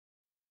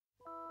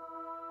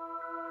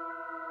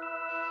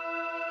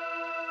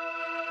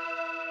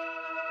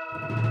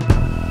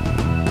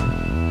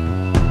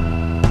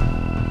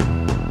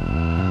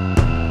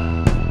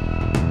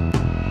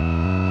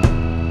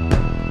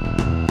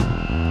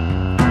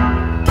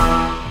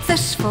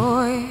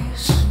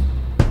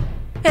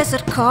Is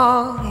it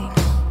calling?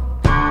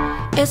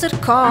 Is it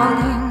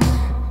calling?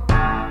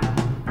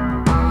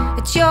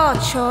 It's your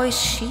choice,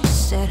 she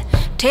said.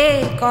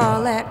 Take or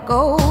let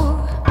go.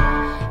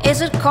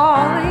 Is it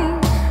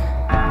calling?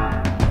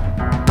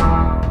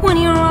 When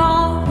you're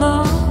all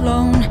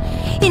alone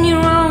in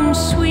your own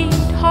sweet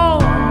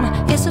home,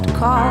 is it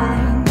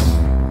calling?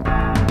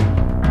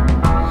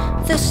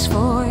 This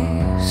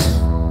voice,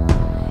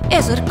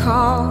 is it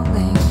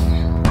calling?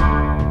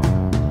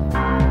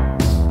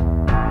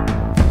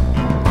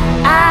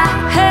 I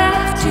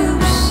have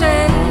to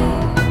say,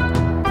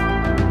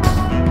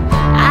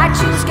 I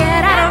choose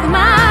get out of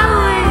my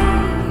way,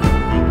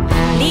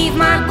 leave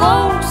my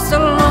ghosts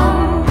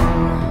alone,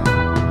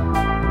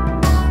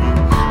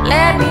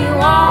 let me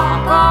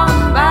walk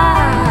on by,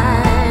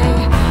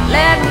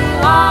 let me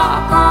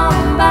walk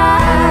on by,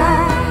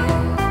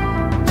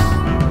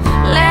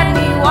 let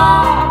me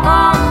walk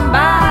on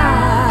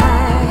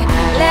by,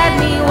 let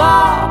me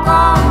walk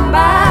on by.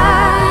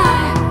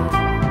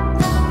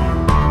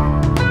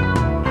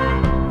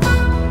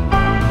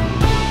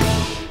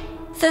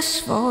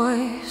 This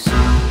voice,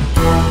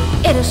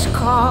 it is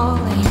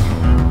calling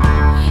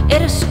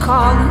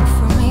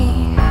for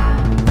me.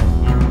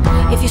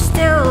 If you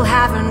still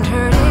haven't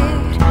heard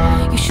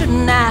it, you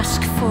shouldn't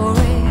ask for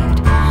it.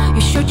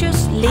 You should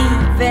just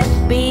leave it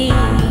be.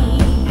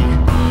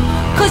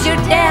 'Cause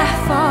you're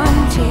deaf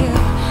until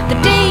the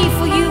day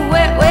for you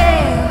it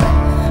will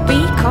be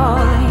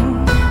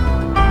calling.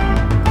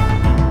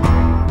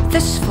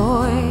 This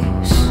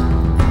voice,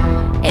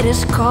 it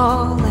is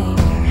calling.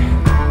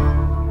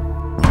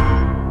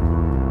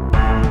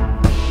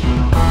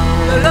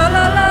 La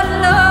la la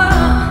la,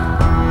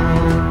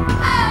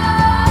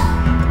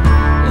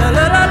 la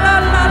la la la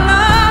la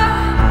la,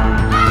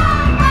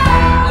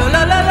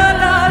 la la la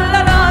la la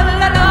la la la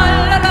la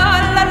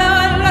la la la la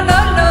la,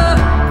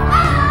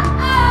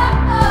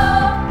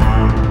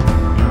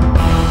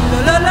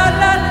 la la la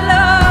la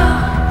la,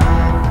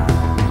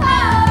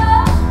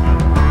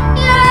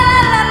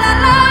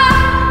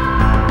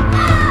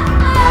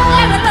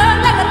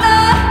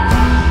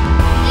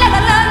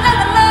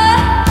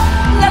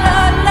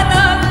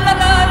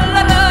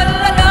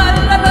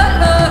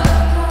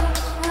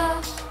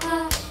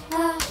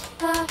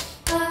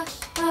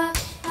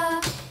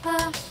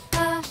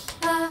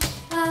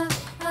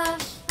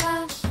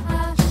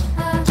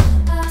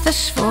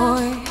 this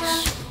voice,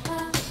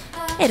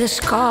 it is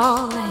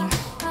calling.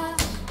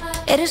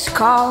 It is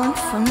calling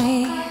for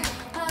me.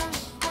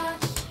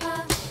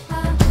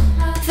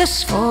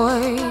 This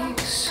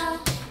voice,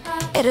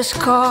 it is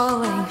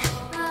calling.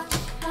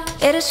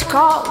 It is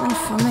calling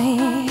for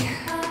me.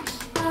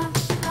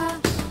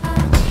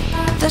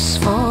 This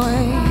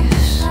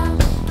voice,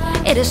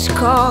 it is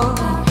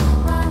calling.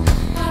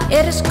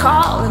 It is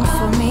calling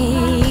for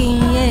me.